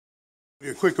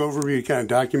A quick overview, kind of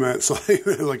document, so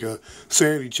like a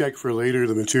sanity check for later.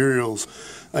 The materials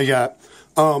I got.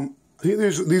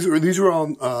 These were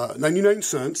all 99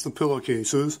 cents. The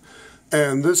pillowcases,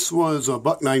 and this was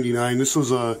 $1.99. This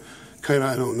was a kind of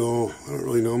I don't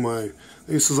really know I think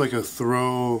this is like a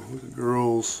throw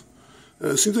girls.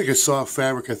 It seems like a soft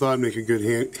fabric. I thought it'd make a good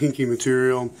hinky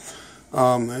material.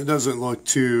 It doesn't look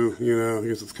too, I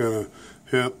guess it's kind of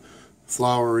hip,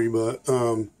 flowery, but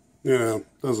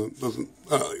doesn't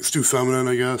it's too feminine,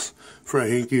 I guess, for a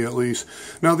hanky at least.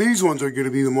 Now these ones are going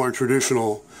to be the more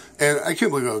traditional, and I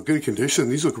can't believe how good condition.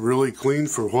 These look really clean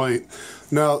for white.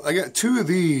 Now I got two of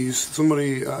these.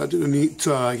 Somebody did a neat,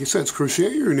 I guess that's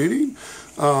crochet or knitting.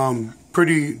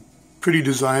 Pretty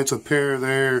design. It's a pair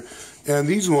there, and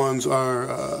these ones are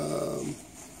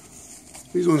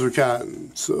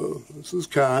cotton. So this is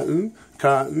cotton.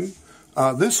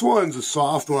 This one's a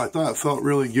soft one. I thought it felt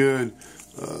really good.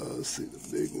 Let's see the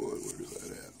big one. Where's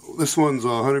that at? This one's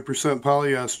 100%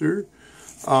 polyester.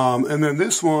 And then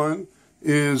this one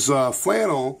is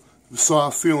flannel,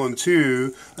 soft feeling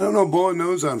too. I don't know, blowing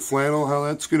nose on flannel, how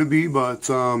that's going to be, but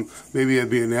maybe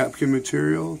it'd be a napkin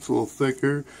material. It's a little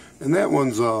thicker. And that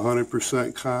one's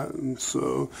 100% cotton.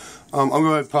 So I'll go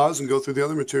ahead and pause and go through the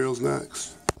other materials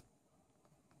next.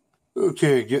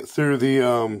 Okay, get through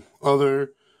the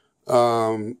other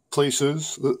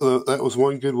places. That was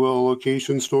one Goodwill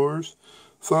location stores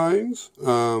finds.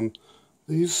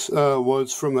 These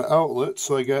was from the outlet,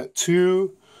 so I got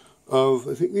two of,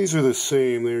 I think these are the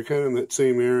same. They're kind of in that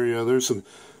same area. There's some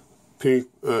pink,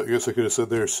 I guess I could have said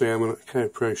they're salmon. I kind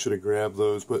of probably should have grabbed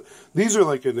those, but these are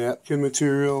like a napkin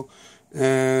material,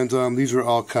 and these are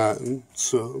all cotton.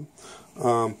 So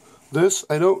this,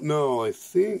 I don't know, I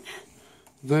think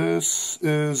this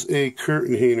is a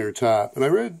curtain hanger top. And I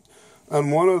read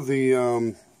on one of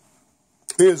the,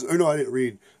 no, I didn't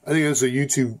read. I think it was a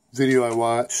YouTube video I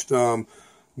watched.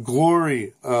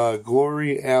 Glory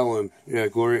Allen. Yeah,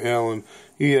 Glory Allen.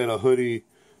 He had a hoodie.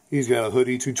 He's got a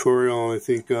hoodie tutorial, and I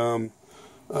think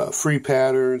free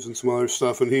patterns and some other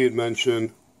stuff. And he had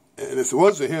mentioned, and if it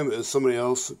wasn't him, it was somebody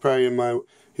else, probably in my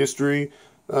history,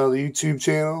 the YouTube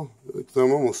channel.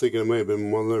 I'm almost thinking it may have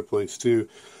been one other place too.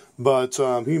 But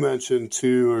he mentioned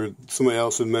too, or somebody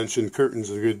else had mentioned, curtains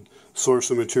are a good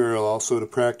source of material also to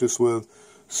practice with.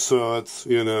 So it's,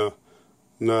 not,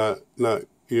 oh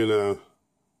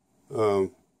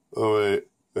wait,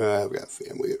 I've got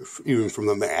family, even from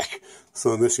the MAC.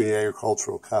 So I'm Michigan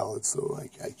Agricultural College, so I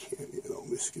can't,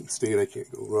 Michigan State, I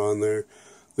can't go run there.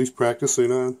 At least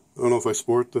practicing on. I don't know if I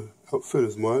sport the outfit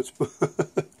as much, but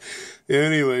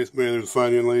anyways, man, there's a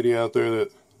fine young lady out there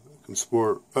that can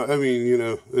sport.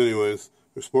 Anyways,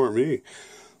 they're sporting me.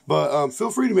 But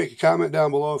feel free to make a comment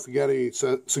down below if you got any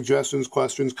suggestions,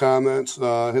 questions, comments.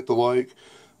 Hit the like,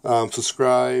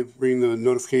 subscribe, ring the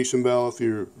notification bell if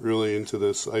you're really into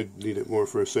this. I need it more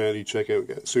for a sanity check. I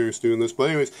got serious doing this.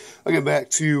 But anyways, I'll get back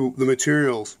to the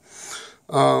materials.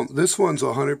 This one's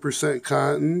 100%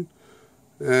 cotton,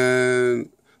 and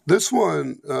this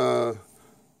one's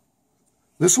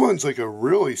like a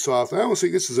really soft. I almost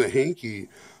think this is a hanky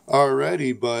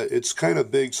already, but it's kind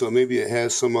of big, so maybe it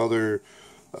has some other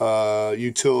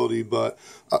utility. But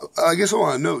I guess I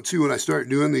want to note too, when I start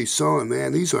doing these sewing,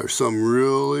 man, these are some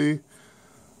really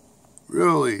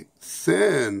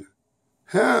thin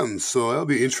hems, so that'll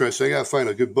be interesting. I gotta find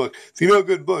a good book. If you know a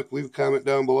good book, leave a comment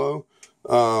down below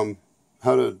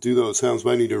how to do those hems,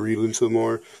 but I need to read into them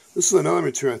more. This is another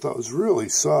material I thought was really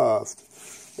soft,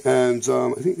 and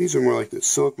I think these are more like the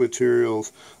silk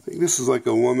materials. I think this is like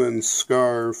a woman's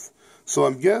scarf, so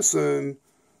I'm guessing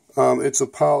it's a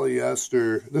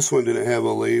polyester. This one didn't have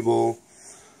a label,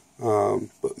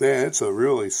 but man, it's a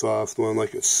really soft one,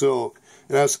 like a silk.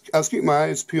 And I was keeping my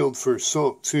eyes peeled for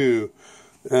silk too,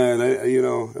 and I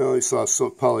only saw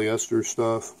silk polyester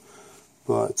stuff.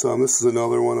 But this is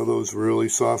another one of those really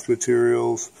soft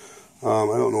materials. I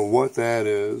don't know what that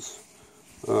is.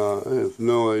 I have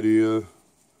no idea.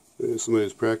 Maybe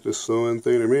somebody's practiced sewing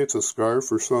thing, or maybe it's a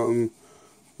scarf or something.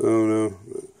 I don't know.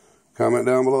 Comment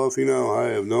down below if you know. I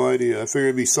have no idea. I figured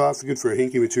it'd be soft and good for a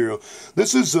hinky material.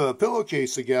 This is a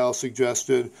pillowcase the gal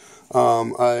suggested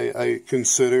I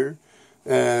consider.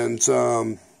 And,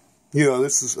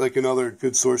 this is like another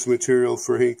good source of material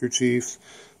for handkerchiefs.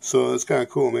 So it's kind of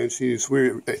cool, man. I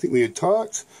think we had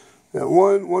talked at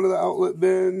one of the outlet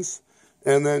bins,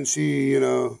 and then she,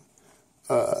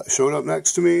 showed up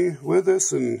next to me with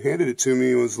this and handed it to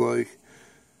me and was like,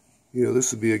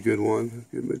 this would be a good one,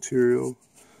 good material.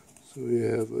 So we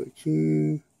have a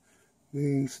king,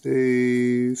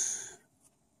 mainstays,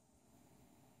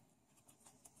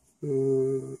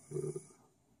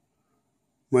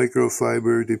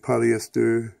 microfiber de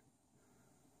polyester.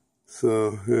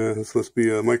 So, yeah, this must be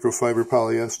a microfiber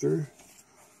polyester.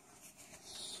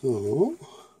 So,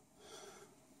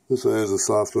 this one has a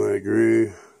soft one, I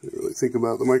agree. Didn't really think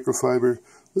about the microfiber.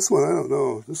 This one, I don't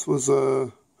know. This was,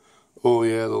 oh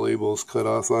yeah, the label's cut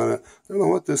off on it. I don't know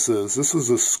what this is. This was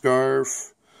a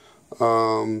scarf.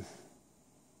 I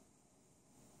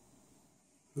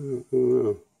don't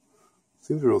know.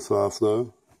 Seems real soft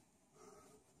though.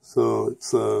 So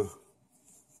it's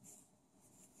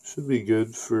should be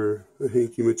good for a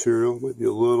hanky material. Might be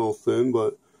a little thin,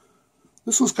 but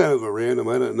this was kind of a random.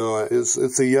 I don't know.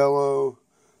 It's a yellow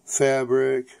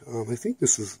fabric. I think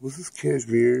was this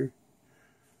cashmere?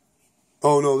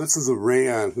 Oh no, this is a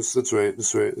rayon. That's right.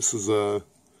 This is one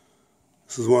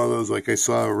of those, like I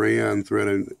saw a rayon thread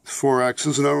in 4X. This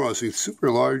is another one. See, super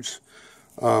large.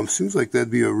 Seems like that'd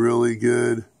be a really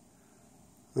good.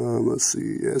 Let's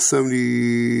see, yeah,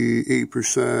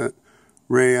 78%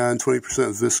 rayon,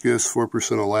 20% viscous,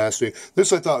 4% elastic.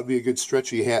 This I thought would be a good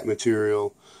stretchy hat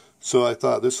material. So I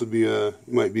thought this would be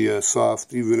might be a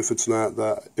soft, even if it's not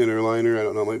the inner liner. I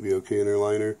don't know, it might be okay inner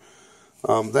liner.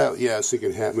 Yeah, I was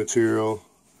thinking hat material.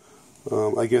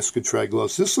 I guess could try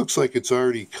gloves. This looks like it's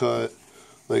already cut,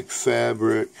 like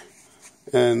fabric.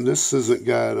 And this hasn't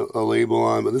got a label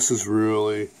on, but this is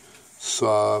really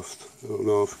soft. I don't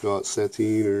know if you call it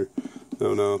sateen or I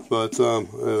don't know, but I'm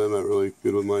not really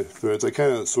good with my threads. I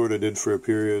kind of sort of did for a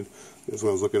period. That's when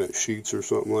I was looking at sheets or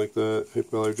something like that.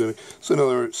 Hypoallergenic. So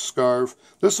another scarf.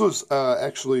 This was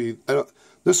actually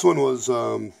this one was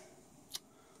I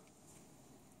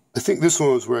think this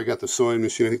one was where I got the sewing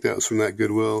machine. I think that was from that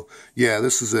Goodwill. Yeah,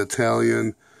 this is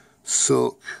Italian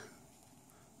silk.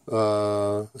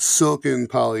 Silken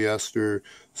polyester.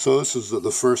 So this is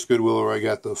the first Goodwill where I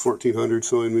got the 1400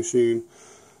 sewing machine.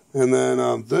 And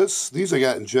then these I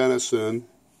got in Jenison.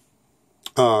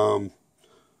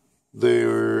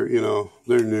 They're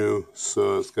new,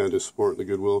 so it's kind of just supporting the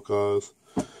Goodwill cause.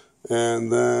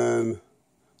 And then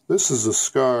this is a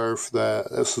scarf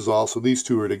this is also, these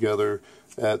two are together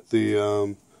at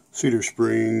the Cedar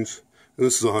Springs. And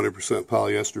this is 100%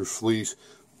 polyester fleece,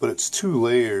 but it's 2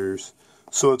 layers.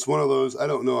 So it's one of those, I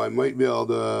don't know, I might be able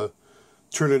to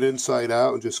turn it inside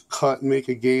out and just cut and make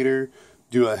a gaiter,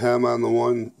 do a hem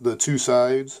on the 2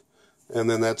 sides, and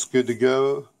then that's good to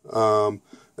go. And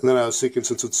then I was thinking,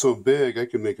 since it's so big, I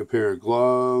could make a pair of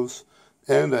gloves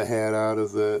and a hat out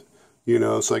of it,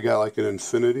 so I got like an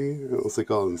infinity, I don't know if they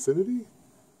call it infinity,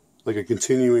 like a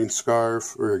continuing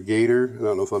scarf or a gaiter. I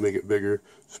don't know if I'll make it bigger,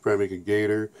 just probably make a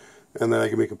gaiter. And then I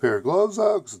can make a pair of gloves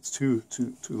out, because it's two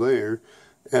layer.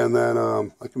 And then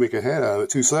I can make a hat out of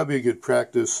it too. So that'd be a good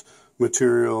practice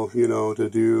material, to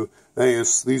do. I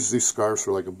guess these scarves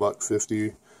are like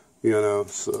 $1.50,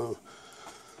 so.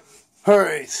 All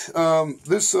right,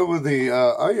 this with the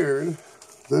iron,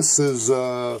 this is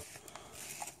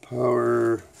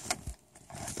power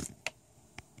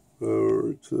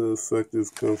to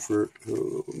effective comfort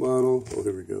model. Oh,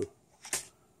 here we go.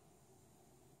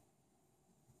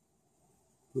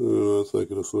 I don't know if I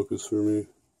can focus for me.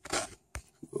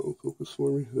 Oh, focus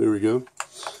for me. There we go.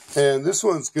 And this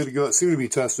one's good to go. It seemed to be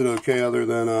tested okay, other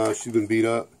than she's been beat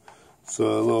up.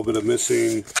 So a little bit of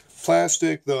missing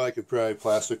plastic, though I could probably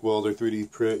plastic weld or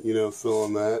 3D print, fill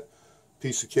in that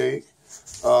piece of cake.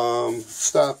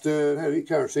 Stopped in, had a neat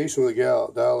conversation with a gal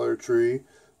at Dollar Tree,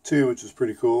 too, which is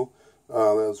pretty cool. That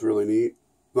was really neat.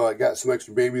 Well, I got some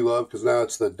extra baby love, because now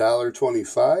it's the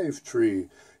 $1.25 tree.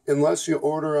 Unless you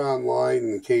order online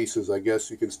in cases, I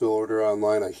guess you can still order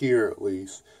online, I hear at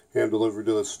least. Hand delivered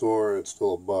to the store, and it's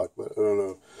still $1, but I don't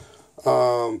know.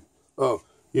 Oh,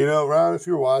 Ron, if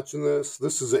you're watching this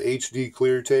is a HD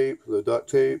clear tape, the duct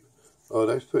tape. Oh,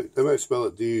 I might spell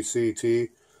it D-U-C-T.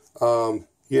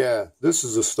 Yeah, this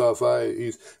is the stuff I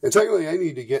use. And technically, I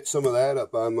need to get some of that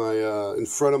up on my, in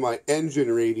front of my engine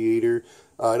radiator.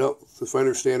 If I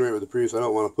understand right with the previous, I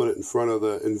don't want to put it in front of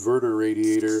the inverter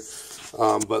radiator.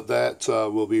 But that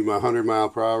will be my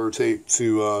 100-mile-per-hour tape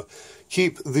to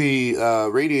keep the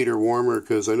radiator warmer,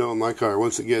 because I know in my car,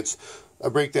 once it gets, I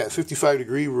break that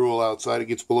 55-degree rule outside, it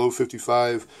gets below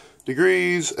 55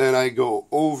 degrees, and I go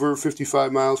over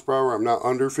 55 miles per hour. I'm not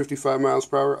under 55 miles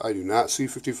per hour. I do not see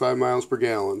 55 miles per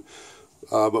gallon.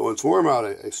 But when it's warm out,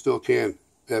 I still can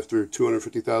after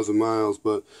 250,000 miles.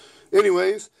 But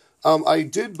anyways, I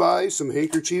did buy some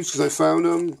handkerchiefs because I found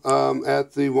them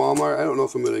at the Walmart. I don't know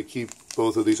if I'm going to keep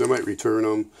both of these. I might return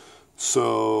them.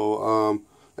 So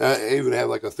I even have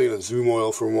like a thing of Zoom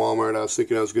oil from Walmart. I was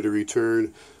thinking I was going to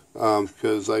return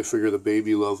because I figure the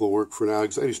baby love will work for now,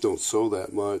 because I just don't sew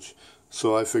that much.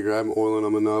 So I figure I'm oiling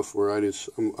them enough where I'm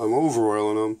over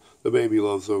oiling them. The Baby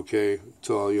Love's okay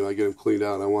until, you know, I get them cleaned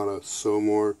out and I want to sew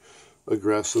more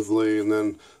aggressively. And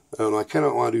then, I don't know, I kind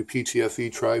of want to do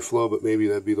PTFE tri-flow, but maybe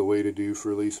that'd be the way to do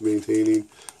for at least maintaining.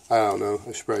 I don't know.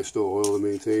 I should probably still oil to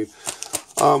maintain.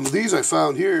 These I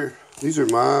found here. These are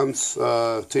Mom's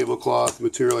tablecloth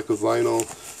material, like a vinyl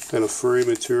kind of furry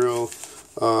material.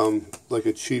 Like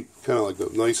a cheap, kind of like the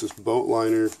nicest boat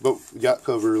liner, yacht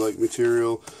cover like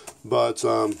material, but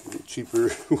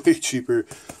cheaper, way cheaper.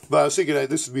 But I was thinking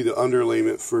this would be the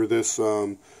underlayment for this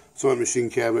sewing machine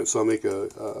cabinet, so I'll make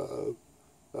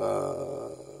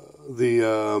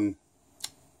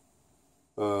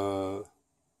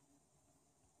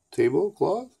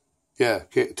tablecloth? Yeah,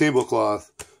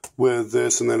 tablecloth with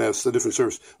this, and then have a different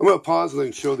surface. I'm going to pause and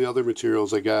then show the other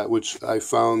materials I got, which I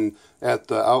found at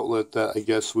the outlet that I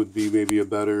guess would be maybe a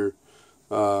better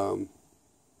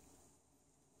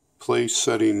place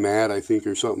setting mat, I think,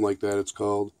 or something like that it's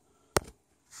called.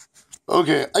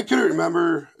 Okay, I couldn't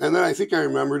remember, and then I think I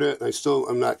remembered it, and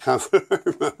I'm not confident I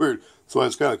remembered, so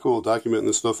it's kind of cool documenting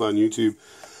this stuff on YouTube.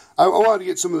 I wanted to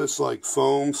get some of this like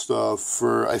foam stuff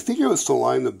for, I think it was to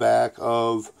line the back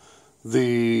of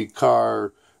the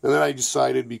car, and then I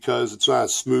decided because it's not a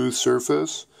smooth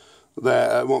surface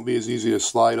that it won't be as easy to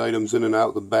slide items in and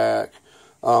out the back,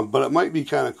 but it might be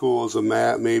kind of cool as a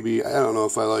mat maybe. I don't know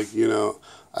if I like, you know,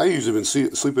 I usually been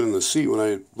sleeping in the seat when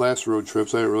I last road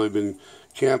trips. I haven't really been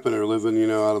camping or living, you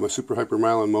know, out of my super hyper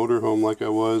mile and motorhome like I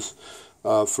was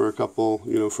for a couple,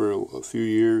 you know, for a few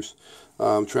years,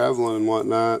 traveling and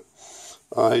whatnot.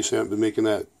 I just haven't been making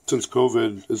that since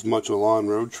COVID as much on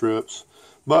road trips.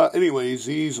 But anyways,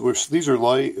 these are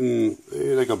light and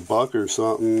like $1 or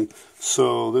something.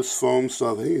 So this foam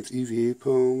stuff, I think it's EVA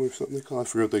foam or something they call it. I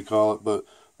forget what they call it, but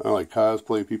I don't know, like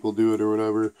cosplay people do it or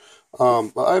whatever.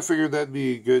 But I figured that'd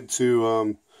be good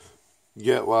to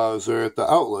get while I was there at the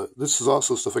outlet. This is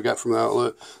also stuff I got from the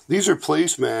outlet. These are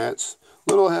placemats,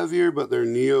 a little heavier, but they're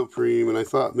neoprene, and I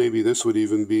thought maybe this would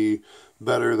even be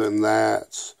better than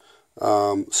that.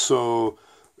 So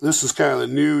this is kind of the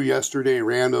new yesterday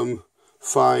random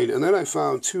find, and then I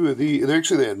found 2 of these.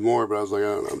 Actually, they had more, but I was like, I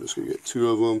don't know, I'm just gonna get 2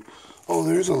 of them. Oh,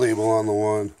 there's a label on the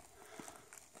one.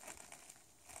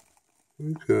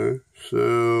 Okay,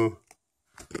 so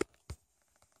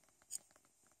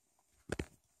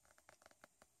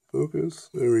focus.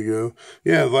 There we go.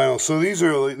 Yeah, vinyl. So these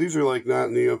are like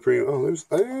not neoprene. Oh,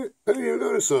 I didn't even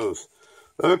notice those.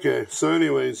 Okay, so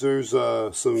anyways, there's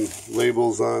some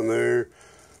labels on there.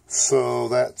 So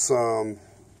that's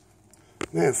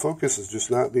man, focus is just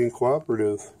not being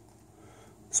cooperative.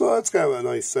 So that's kind of a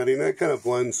nice setting. That kind of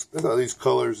blends. I thought these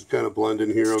colors kind of blend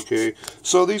in here okay.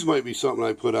 So these might be something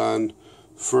I put on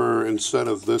for instead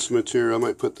of this material. I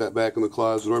might put that back in the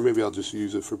closet, or maybe I'll just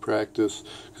use it for practice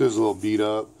because it's a little beat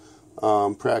up.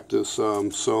 Practice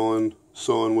sewing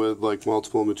with like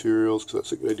multiple materials,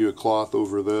 because I think I do a cloth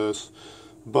over this.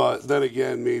 But then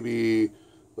again, maybe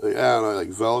like, I don't know, like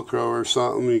Velcro or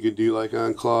something you could do like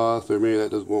on cloth, or maybe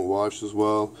that won't wash as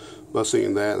well. But I was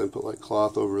thinking that, and then put like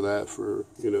cloth over that for,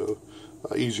 you know,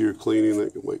 easier cleaning.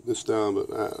 That can wipe this down,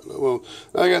 but I don't know. Well,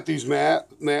 I got these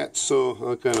mats, so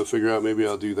I'll kind of figure out maybe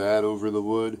I'll do that over the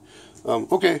wood.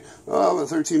 Okay,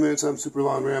 13 minutes. I'm super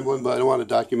long rambling, but I want to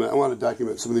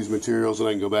document some of these materials, and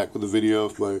I can go back with the video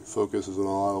if my focus isn't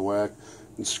all out of whack,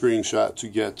 and screenshot to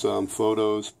get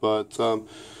photos. But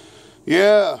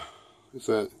yeah, it's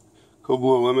that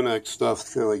Goodwill Liminex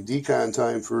stuff. Kind of like decon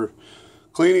time for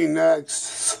cleaning next.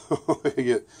 So I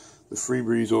get the free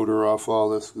breeze odor off all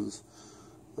this because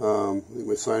I think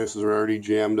my sinuses are already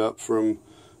jammed up from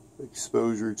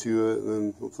exposure to it, and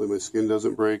then hopefully my skin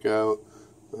doesn't break out.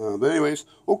 But anyways,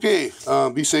 okay,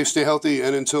 be safe, stay healthy,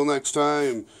 and until next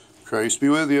time, Christ be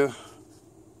with you.